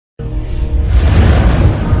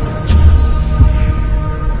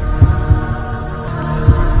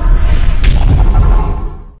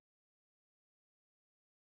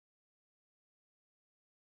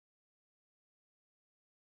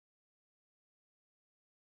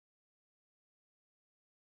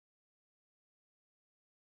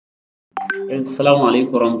Assalamu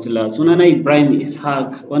alaikum warahmatullah. Sunana Ibrahim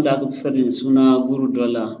Ishaq wanda aka fi sani da suna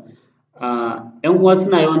Gurudollar. ‘Yan uwa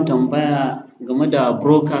suna yawan tambaya game da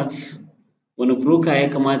brokers, wani broker ya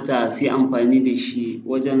kamata su yi amfani da shi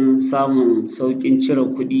wajen samun sauƙin cire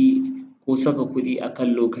kuɗi ko saka kuɗi a kan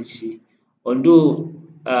lokaci. Although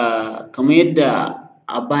kamar yadda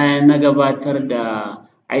a baya na gabatar da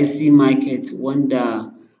IC market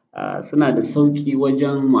wanda suna da sauƙi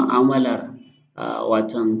wajen mu'amalar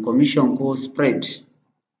watan commission ko spread,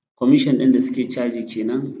 commission ɗin da suke caji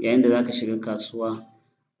kenan yayin da za ka shiga kasuwa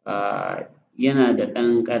yana da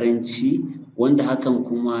ɗan ƙaranci, wanda hakan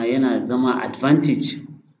kuma yana zama advantage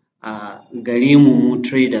gare mu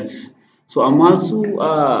traders. So amma su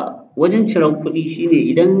wajen ciran kuɗi shi ne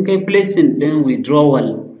idan kai placing ɗin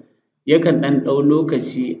withdrawal yakan ɗan ɗau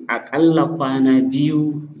lokaci aƙalla kwana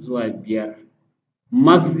 2 zuwa 5,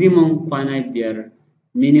 maximum kwana 5,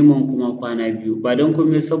 minimum kuma kwana 2, ba don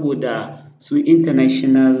komai saboda su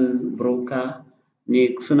international broker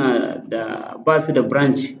ne, ba su da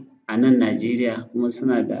branch a nan Najeriya kuma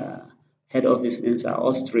suna da head office ɗinsu a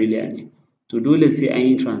Australia ne. To dole sai an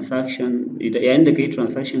yi transaction, yayin da ka yi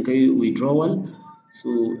transaction ka yi withdrawal, so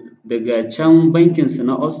daga can bankinsu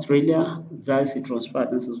na Australia za su yi transfer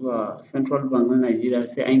ɗinsu zuwa Central Bank na Najeriya,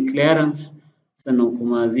 sai an yi clearance sannan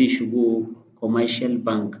kuma zai shigo commercial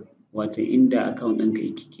bank wato inda account ɗinka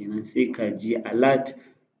yake kenan, sai ka ji alert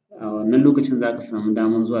a wannan lokacin za ka samu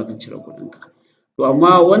daman zuwa ka cire kuɗinka. To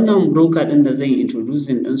amma wannan broker ɗin da zan yi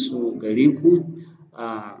introducing ɗinsu gare ku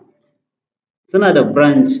suna da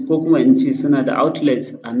branch ko kuma in ce suna da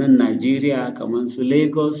outlet a nan Najeriya kamar su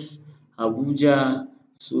Lagos, Abuja,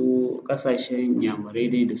 su ƙasashen inyamurai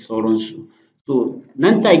dai da sauransu. To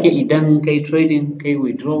nan take idan kai trading kai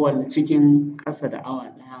withdrawal cikin ƙasa da awa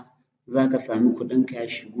ɗaya za ka sami kuɗinka ya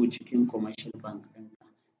shigo cikin commercial bank ɗinka,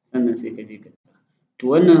 sannan sai ka je ka cira. To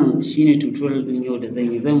wannan shi ne tutorial ɗin yau da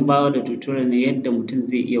zan yi, zan ba da tutorial ne yadda mutum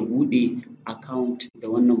zai iya buɗe account da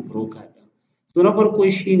wannan broker ɗin. So na farko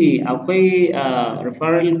shi ne akwai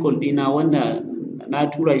referral code ɗina wanda na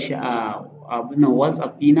tura shi a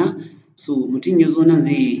WhatsApp ɗina, so mutum ya zo nan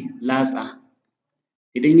zai latsa,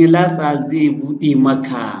 idan ya latsa zai buɗe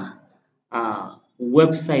maka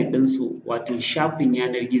website ɗinsu wato shafin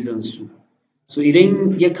yanar gizon su. So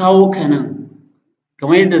idan ya kawo ka nan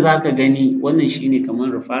kamar yadda za ka gani wannan shi ne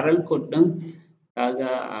kamar referral code ɗin, ka ga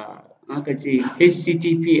aka ce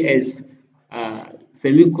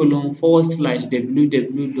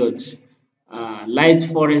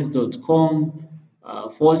https://www.liteforex.com/?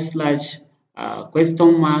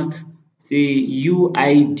 sai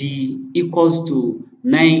UID equals to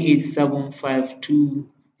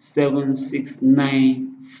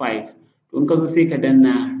 98752769 to in ka zo sai ka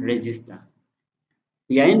danna register.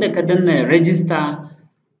 Yayin da ka danna register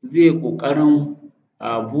zai ƙoƙarin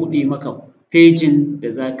buɗe maka pejin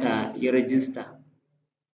da za ka yi register.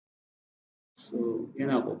 So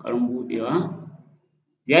yana ƙoƙarin buɗewa,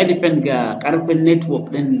 ya depend ga ƙarfin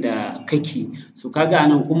network ɗin da kake. So ka ga a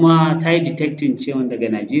nan kuma ta yi detecting cewa daga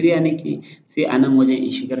Najeriya nake, sai a nan wajen in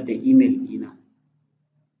shigar da email ɗina.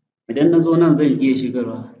 Idan na zo nan zan iya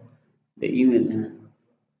shigarwa da email ɗina.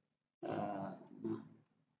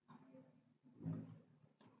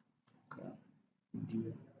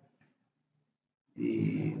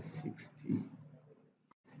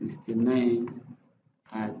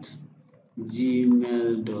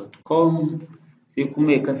 @gmail.com, sai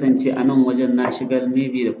kuma ya kasance a nan wajen na shigar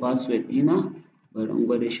maybe da password ɗina, bari in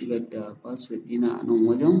gwada shigar da password ɗina a nan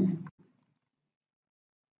wajen.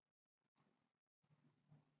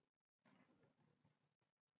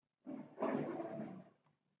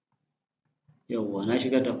 Yawwa na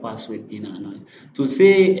shigar da password ɗina a nan. To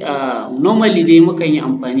sai normally dai mukan yi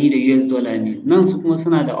amfani da US dollar ne, nan su kuma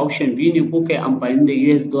suna da option biyu ne, ko ka yi amfani da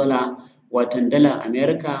US dollar watan dalar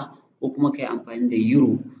America, ko kuma ka yi amfani da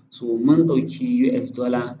euro. So mun ɗauki US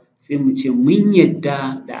dollar sai mu ce mun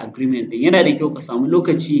yadda da agreement ɗin. Yana da kyau ka samu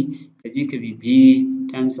lokaci ka je ka bibiyi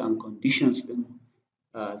terms and conditions ɗin.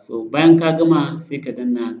 So bayan ka gama sai ka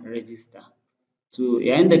danna register. To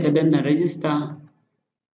yayin da ka danna register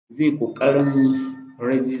zai ƙoƙarin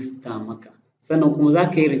register maka, sannan kuma za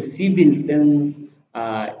ka yi receiving ɗin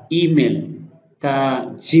email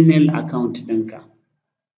ta Gmail account ɗinka.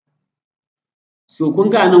 So kun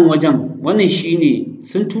ga a nan wajen wannan shi ne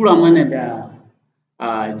sun tura mana da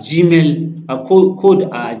Gmail code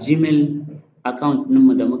a Gmail account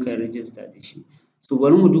ɗinmu da muka register da shi. So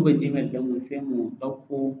bari mu duba Gmail ɗinmu sai mu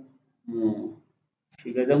ɗauko mu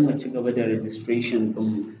shiga don mu ci gaba da registration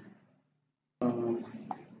ɗinmu.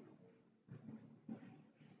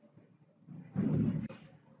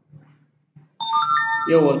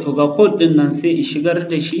 Yawwa to ga code ɗin nan sai in shigar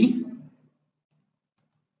da shi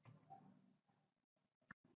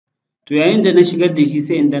To yayin da na shigar da shi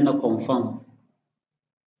sai in danna confirm.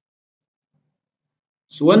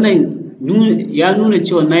 So wannan ya nuna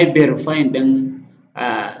cewa na yi verifying ɗin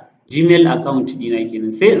Gmail account ɗina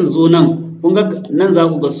kenan. Sai in zo nan, kun ga nan za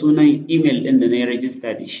ku ga sunan email ɗin da na yi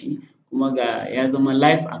register da shi, kuma ga ya zama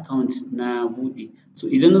live account na buɗe. So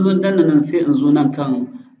idan na zo danna nan sai in zo nan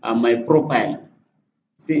kan my profile,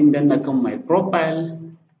 sai in danna kan my profile.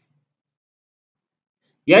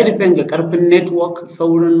 Ya depend ga ƙarfin network,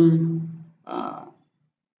 saurin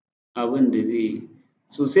abin da zai yi.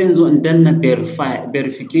 So sai in zo in danna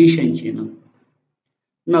verification kenan.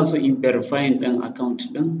 Ina so in verifying ɗin account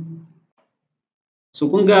ɗin. So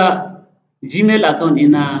kun ga Gmail account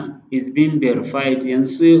ɗina is being verified.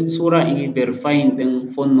 Yanzu saura in yi verifying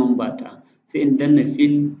ɗin phone number ta. Sai in danna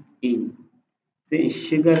fill in, sai in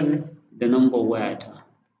shigar da number wayata.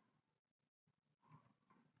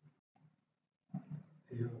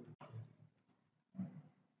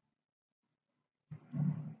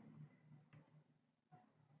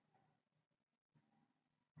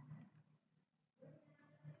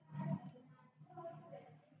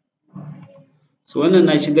 So wannan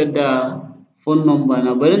na shigar da phone number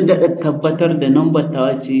na, bari in daɗa tabbatar da number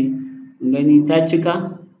tawa ce, in gani ta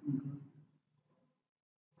cika.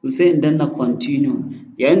 So sai in danna continue.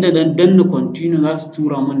 Yayin da na danna continue za su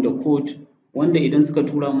tura min da code, wanda idan suka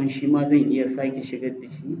tura min shi ma zan iya sake shigar da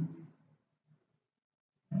shi.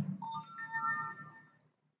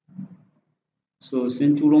 So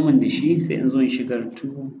sun turo min da shi, sai in zo in shigar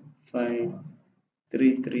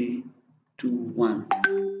 253321.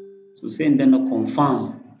 So sai in danna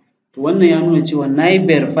confirm. To wannan ya nuna cewa na yi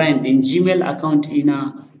verifying ɗin Gmail account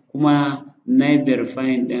ɗina, kuma na yi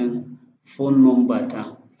verifying ɗin phone number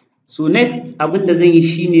ta. So next abin da zan yi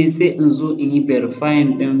shi ne sai in zo in yi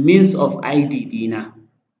verifying ɗin means of ID ɗina.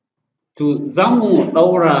 To za mu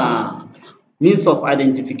ɗaura means of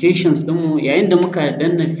identifications ɗinmu. Yayin da muka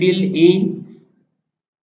danna fill in,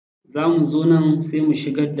 za mu zo nan sai mu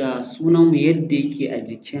shigar da sunanmu yadda yake a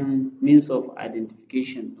jikin means of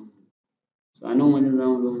identification ɗinmu. So a nan wajen za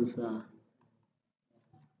mu zo mu sa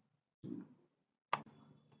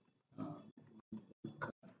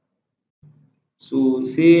so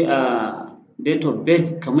sai date of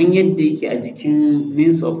birth kamar yadda yake a jikin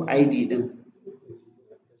means of ID ɗin.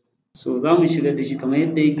 So za mu shigar da shi kamar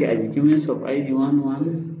yadda yake a jikin means of ID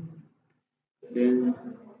 11 then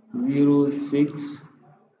 06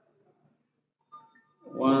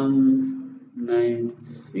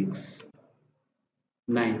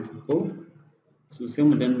 1969 ko. So sai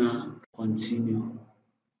mu danna continue.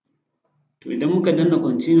 To idan muka danna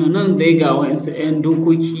continue, nan dai ga waɗansu ‘yan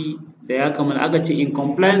dokoki da ya kamata. Aka ce in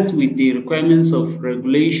compliance with the requirements of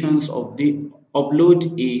regulations of the upload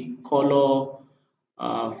a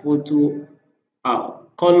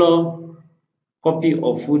color copy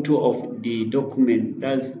of photo of the document,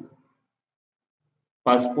 that's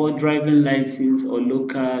passport, driving license or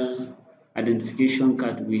local identification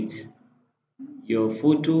card with your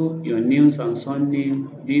photo, your names and surname,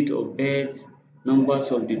 date of birth,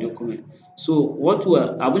 numbers of the document. So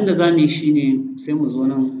abin da za mu yi shi ne sai mu zo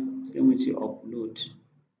nan sai mu ce upload.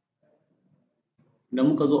 Da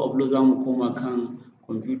muka zo upload za mu koma kan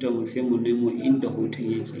computer mu sai mu nemo inda hoton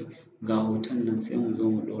yake. Ga hoton nan sai mu zo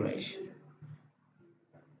mu ɗora shi.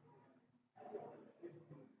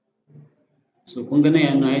 So kun ga nan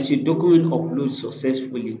ya nuna ya ce document upload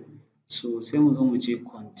successfully. So sai mu zo mu ce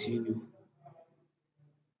continue.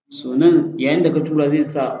 So nan yayin da ka tura zai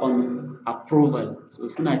sa on approval. So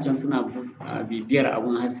suna can suna bibiyar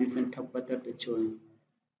abun har sai sun tabbatar da cewa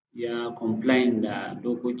ya complying da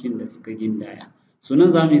dokokin da suka gindaya. So nan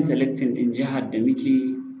za mu yi selecting ɗin jihar da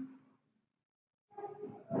muke.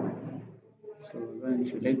 So zan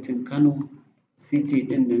selecting Kano, city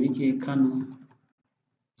ɗin da muke Kano.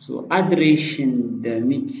 So adireshin da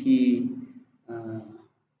muke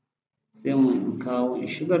sai mu kawo in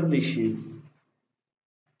shigar da shi.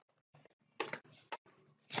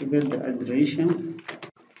 Shigar da adireshin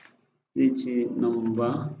zai ce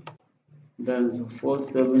number, that's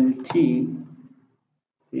 470,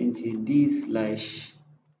 sai in ce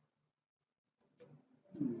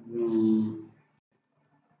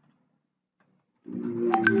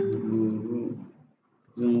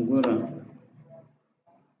Zungura.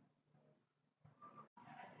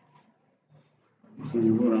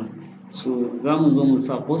 So za mu zo mu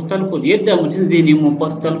sa postal code. Yadda mutum zai nemo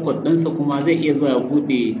postal code ɗinsa kuma zai iya zuwa ya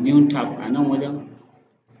buɗe new tab a nan wajen,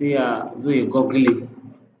 sai ya zo ya googling,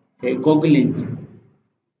 kai googling.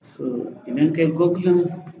 So idan kai googling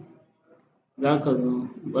za ka zo,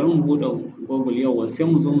 bari mu buɗe google yauwa, sai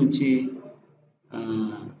mu zo mu ce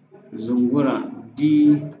Zungura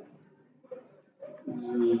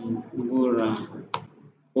Zungura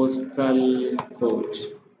postal code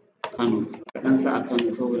Kano, kaɗan sa a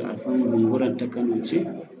Kano saboda a san zungurar ta Kano ce.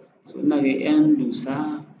 So ina ga 'yan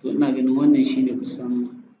dusa, to ina ganin wannan shi ne kusan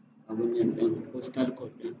abun nan ɗin postal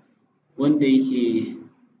code ɗin wanda yake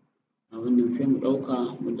abun nan, sai mu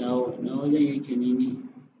ɗauka mu dawo, ina wajen yake ne?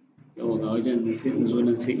 Yawwa ga wajen nan, sai in zo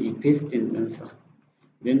nan sai in yi pasting ɗinsa.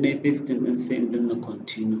 Idan na yi pasting ɗin sai in danna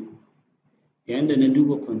continue. Yayin da na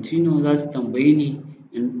duba continue za su tambaye ni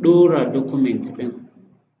in ɗora document ɗin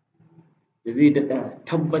da zai daɗa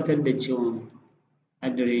tabbatar da cewa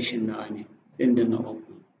adireshin nawa ne, sai in danna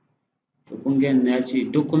open. To kun ga yanzu ya ce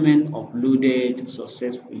document uploaded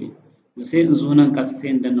successfully. To sai in zo nan ƙasa sai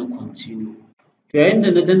in danna continue. To yayin da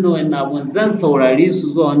na danna wannan abun zan saurare su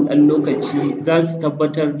zuwa wani ɗan lokaci, za su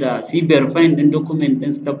tabbatar da su yi verifying ɗin document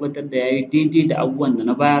ɗin, su tabbatar da ya yi daidai da abubuwan da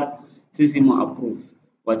na bayar, sai su yi min approve,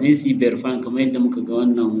 wato sai su yi verifying kamar yadda muka ga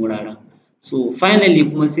wannan wuraren. So finally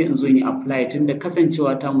kuma sai in zo in yi apply, tunda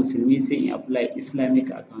kasancewa ta musulmi sai in yi apply Islamic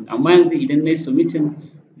account. Amma yanzu idan na yi submitting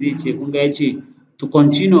zai ce, kun ga ya ce to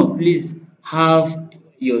continue please have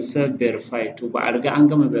yourself verified. To ba a riga an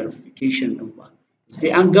gama verification ɗin ba. Sai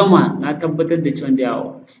an gama na tabbatar da cewa they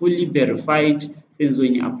are fully verified, sai in zo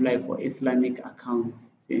in yi apply for Islamic account,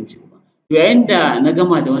 sai in ci gaba. To yayin da na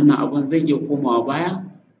gama da wannan abun zan iya komawa baya.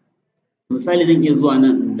 Misali zan iya zuwa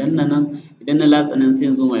nan in danna nan, idan na latsa nan sai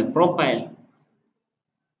in zo my profile.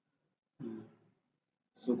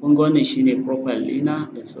 So kun ga wannan shi ne profile ɗina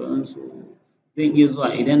da sauransu. Zan iya zuwa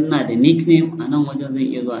idan ina da nickname a nan wajen zan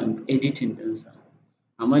iya zuwa in editing ɗinsa.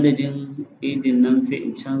 A madadin edit nan sai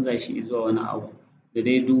in canza shi zuwa wani abu da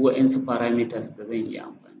dai duk waɗansu parameters da zan iya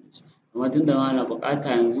amfani da su. Amma tunda ba na buƙata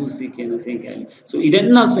yanzu sai kenan sai in ƙyale. So idan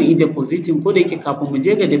ina so in yi depositing, ko da yake kafin mu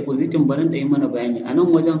je ga depositing bari in ɗan yi mana bayani. A nan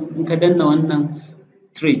wajen in ka danna wannan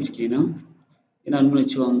trade kenan, yana nuna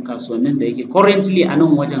cewa kasuwannin da yake currently a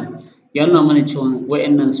nan wajen ya nuna mana cewa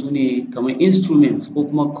waɗannan su ne kamar instruments ko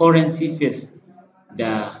kuma currency pairs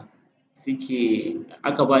da suke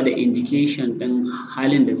aka ba da indication ɗin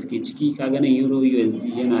halin da suke ciki. Ka ga nan euro USD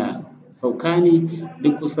yana sauka ne,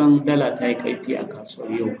 duk kusan dala ta yi ƙarfi a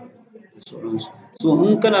kasuwar yau da sauransu. So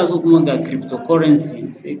in kana so kuma ga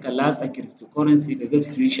cryptocurrency sai ka latsa cryptocurrency ka ga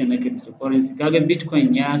situation na cryptocurrency. Ka ga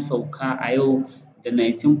Bitcoin ya sauka a yau da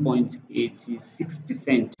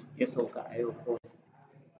 19.86% ya sauka a yau.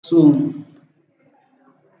 So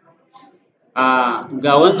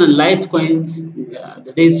ga wannan Litecoins da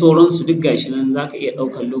dai sauransu duk gashi nan za ka iya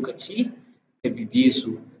ɗaukar lokaci ka bibiye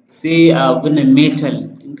su. Sai abun nan metal,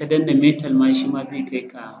 in ka danna metal ma shi ma zai kai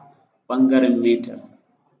ka ɓangaren metal.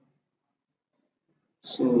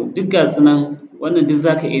 So duk ga su nan, wannan duk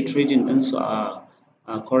za ka iya trading ɗinsu a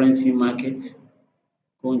currency market,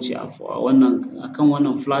 ko in ce a kan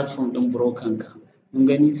wannan platform ɗin broker ka. Kun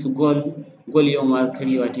gani su gold yau ma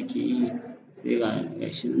karyewa take yi, sai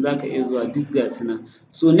gashi nan za ka iya zuwa duk ga su nan.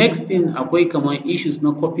 So next thing akwai kamar issues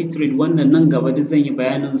na copy trade, wannan nan gaba duk zan yi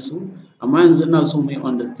bayanin su, amma yanzu ina so mu yi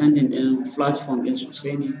understanding ɗin platform ɗin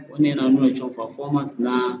sosai ne. Wannan yana nuna cewa performance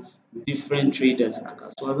na different traders a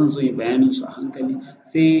kasuwa, zan zo yi bayanin su a hankali.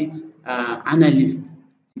 Sai analytics,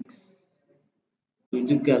 to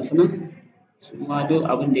duk ga su nan su ma duk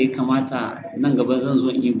abin da ya kamata nan gaba zan zo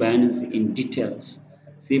in yi bayanin su in details.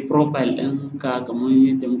 Sai profile ɗinka kamar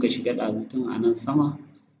yadda muka shiga ɗazu tun a nan sama,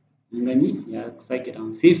 kun gani ya sake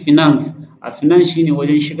dawo. Sai finance, a finance shine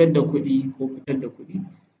wajen shigar da kuɗi ko fitar da kuɗi.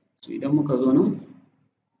 So idan muka zo nan,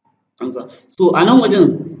 so a nan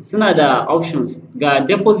wajen suna da options, ga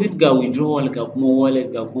deposit, ga withdrawal, ga kuma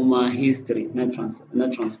wallet, ga kuma history na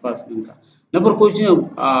transfers ɗinka. Na farko shine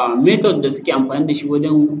method da suke amfani da shi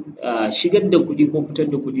wajen shigar da kuɗi ko fitar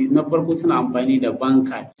da kuɗi. Na farko suna amfani da bank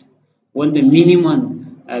card, wanda minimum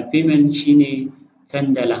payment shine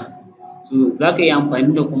 $10. So za ka iya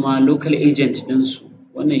amfani da kuma local agent ɗinsu,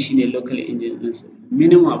 wannan shine local agent ɗinsu.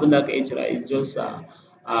 Minimum abin da aka iya cira is just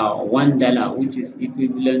 $1, which is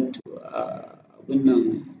equivalent to abin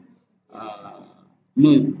nan no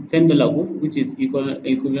 $10 which is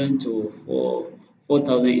equivalent to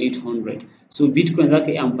 4,800. So Bitcoin za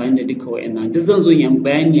ka iya amfani da duka waɗannan. Duk zan zo yi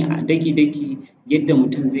bayani a daki-daki yadda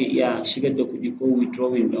mutum zai iya shigar da kuɗi ko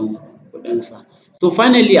withdrawing ɗin kuɗinsa. So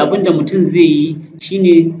finally abin da mutum zai yi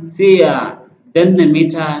shine sai ya danna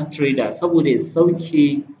MetaTrader saboda ya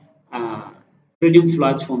sauke trading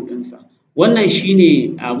platform ɗinsa. Wannan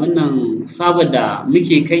shine abin nan server da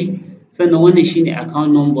muke kai, sannan wannan shine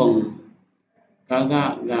account number mu.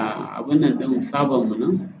 Kaga ga abin nan ɗin server mu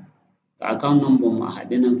nan, ga account number mu a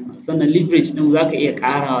haɗe nan, sannan leverage ɗin za ka iya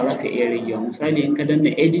ƙarawa za ka iya ragewa. Misali in ka danna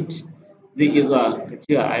edit zai iya zuwa ka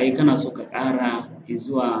ce ai kana so ka ƙara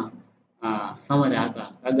zuwa sama da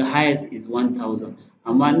haka, kaga highest is 1000,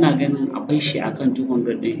 amma ina ganin a bar shi akan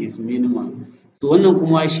 200 ɗin is minimum. So wannan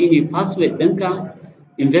kuma shine password ɗinka,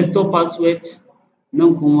 investor password,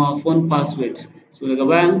 nan kuma phone password. So daga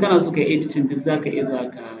baya in kana so ka yi editing duk za ka iya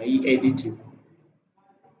zuwa ka yi editing.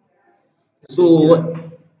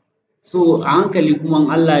 So a hankali kuma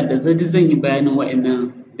in Allah da duk zan yi bayanin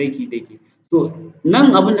waɗannan daki-daki. So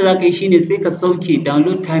nan abin da za ka yi shine sai ka sauke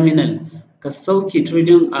download terminal, ka sauke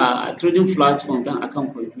trading platform ɗin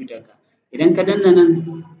akan kwamfutarka. Idan ka danna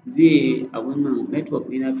nan zai abun nan, network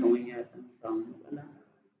ɗina kamar ya ɗan samu matsala.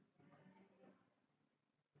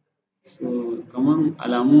 So kamar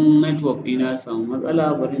alamun network ɗina ya samu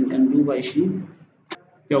matsala, bari in ɗan duba shi.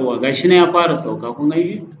 Yawwa ga shi nan ya fara sauka, kun gan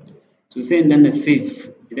shi? So sai in danna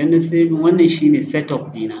save. Idan na saving, wannan shine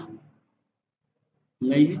setup ɗina. Kun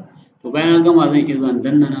gan shi? To bayan an gama zan iya zuwa in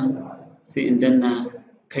danna nan, sai in danna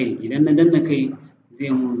kai. Idan na danna kai zai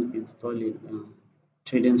mun installing ɗin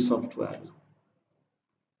trading software ɗin.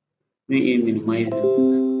 Zan iya minimizing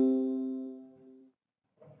ɗinsa.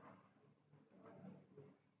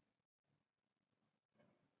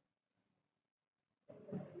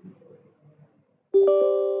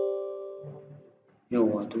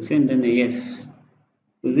 Yawwa to sai in danna yes.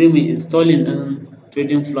 To zai mun installing ɗin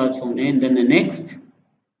trading platform ɗin, in danna next.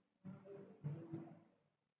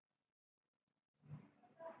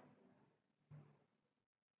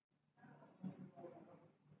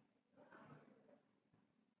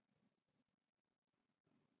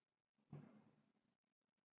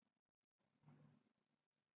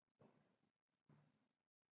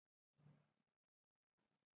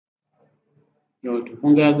 Yawwa to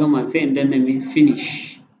kun ga ya gama, sai in danna me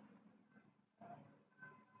finish.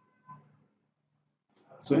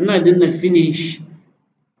 So ina danna finish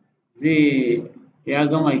ya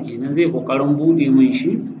gama kenan, zai ƙoƙarin buɗe min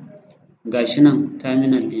shi. Ga shi nan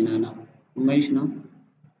terminal ɗina nan, kun gan shi nan?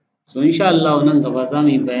 So insha Allahu nan gaba za mu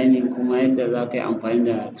yi bayani kuma yadda za ka yi amfani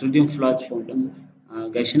da trading platform ɗin.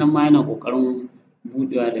 Ga shi nan ma yana ƙoƙarin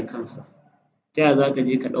buɗewa da kansa. Ta yaya za ka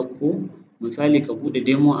je ka ɗauko, misali ka buɗe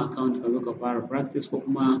demo account ka zo ka fara practice, ko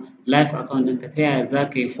kuma live account ɗinka ta yaya za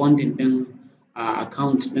ka yi funding ɗin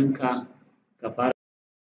account ɗinka ka fara